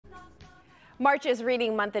March is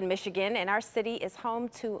Reading Month in Michigan, and our city is home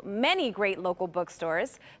to many great local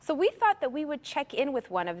bookstores. So we thought that we would check in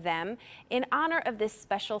with one of them in honor of this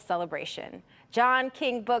special celebration. John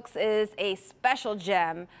King Books is a special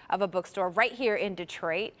gem of a bookstore right here in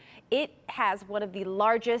Detroit. It has one of the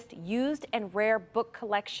largest used and rare book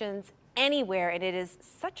collections anywhere, and it is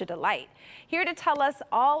such a delight. Here to tell us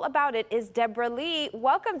all about it is Deborah Lee.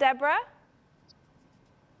 Welcome, Deborah.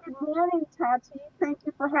 Good morning, Tati. Thank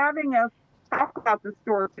you for having us talk about the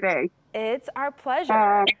store today. It's our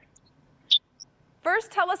pleasure.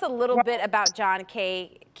 First, tell us a little bit about John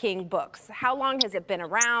K. King Books. How long has it been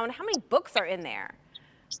around? How many books are in there?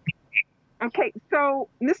 Okay, so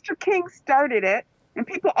Mr. King started it, and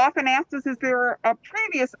people often ask us, is there a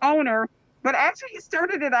previous owner? But actually, he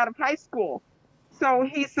started it out of high school. So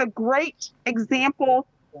he's a great example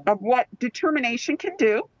of what determination can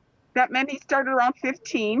do. That meant he started around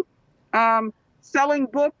 15. Selling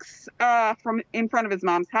books from in front of his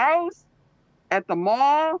mom's house, at the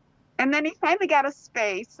mall, and then he finally got a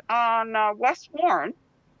space on West Warren,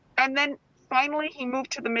 and then finally he moved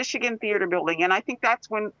to the Michigan Theater Building, and I think that's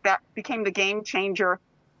when that became the game changer.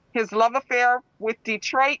 His love affair with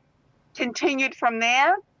Detroit continued from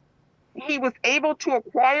there. He was able to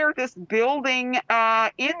acquire this building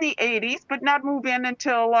in the 80s, but not move in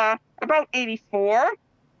until about 84.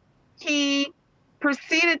 He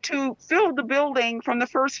proceeded to fill the building from the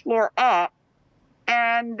first floor up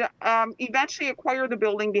and eventually acquire the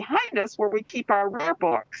building behind us where we keep our rare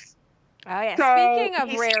books. Oh, yeah. So speaking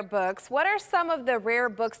of rare books, what are some of the rare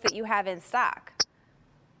books that you have in stock?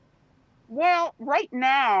 Well, right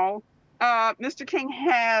now, Mr. King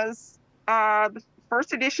has the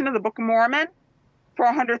first edition of the Book of Mormon for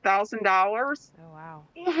 $100,000. Oh, wow.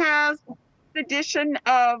 He has the edition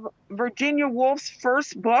of Virginia Woolf's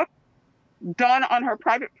first book, done on her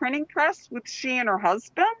private printing press with she and her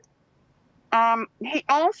husband. He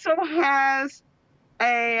also has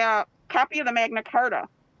a copy of the Magna Carta,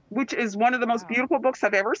 which is one of the most beautiful books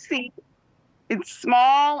I've ever seen. It's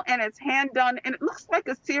small and it's hand done, and it looks like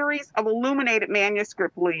a series of illuminated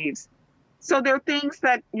manuscript leaves. So there are things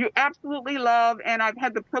that you absolutely love, and I've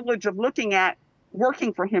had the privilege of looking at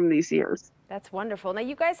working for him these years. That's wonderful. Now,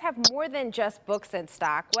 you guys have more than just books in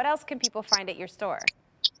stock. What else can people find at your store?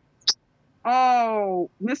 Oh,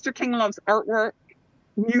 Mr. King loves artwork,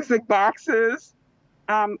 music boxes,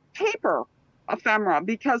 paper ephemera,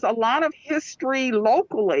 because a lot of history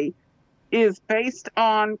locally is based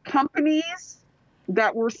on companies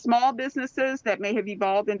that were small businesses that may have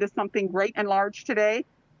evolved into something great and large today.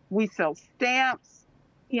 We sell stamps.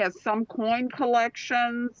 He has some coin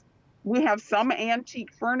collections. We have some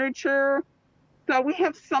antique furniture. So we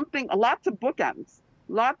have lots of bookends,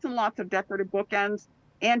 lots and lots of decorative bookends,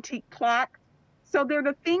 antique clocks. So they're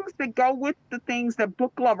the things that go with the things that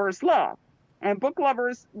book lovers love. And book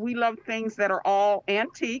lovers, we love things that are all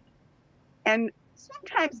antique and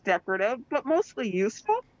sometimes decorative, but mostly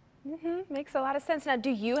useful. Makes a lot of sense. Now,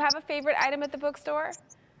 do you have a favorite item at the bookstore?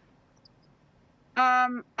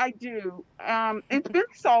 I do. It's been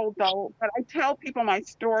sold, though, but I tell people my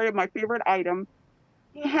story of my favorite item.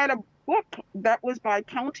 He had a book that was by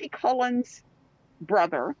County Cullen's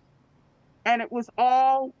brother, and it was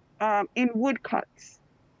all in woodcuts,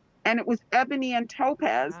 and it was ebony and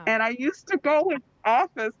topaz. Wow. And I used to go in the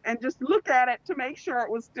office and just look at it to make sure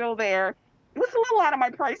it was still there. It was a little out of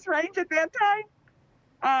my price range at that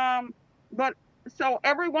time. But so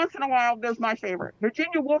every once in a while, there's my favorite.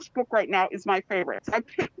 Virginia Woolf's book right now is my favorite. So I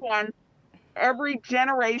pick one every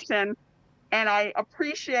generation, and I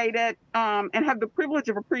appreciate it and have the privilege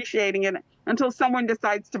of appreciating it until someone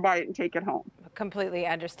decides to buy it and take it home. Completely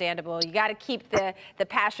understandable. You got to keep the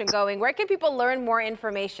passion going. Where can people learn more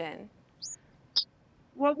information?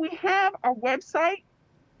 Well, we have our website,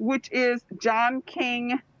 which is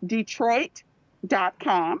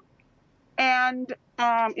johnkingdetroit.com. And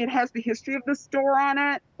it has the history of the store on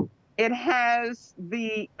it. It has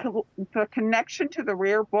the connection to the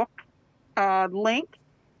rare book link.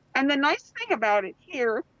 And the nice thing about it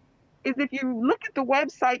here is if you look at the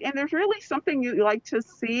website and there's really something you'd like to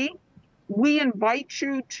see, we invite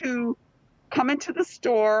you to come into the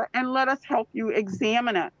store and let us help you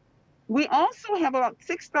examine it. We also have about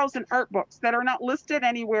 6,000 art books that are not listed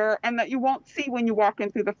anywhere and that you won't see when you walk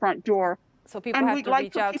in through the front door. So people have to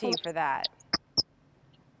reach out to you for that.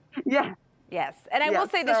 Yeah. Yes, and I will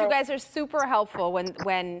say this, you guys are super helpful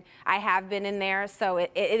when I have been in there, so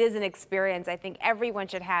it is an experience I think everyone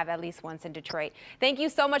should have at least once in Detroit. Thank you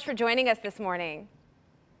so much for joining us this morning.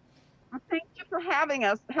 Well, thank you for having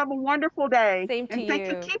us. Have a wonderful day. Same to you. Thank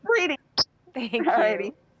you. Keep reading. Thank you.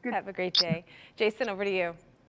 Alrighty. Have a great day. Jason, over to you.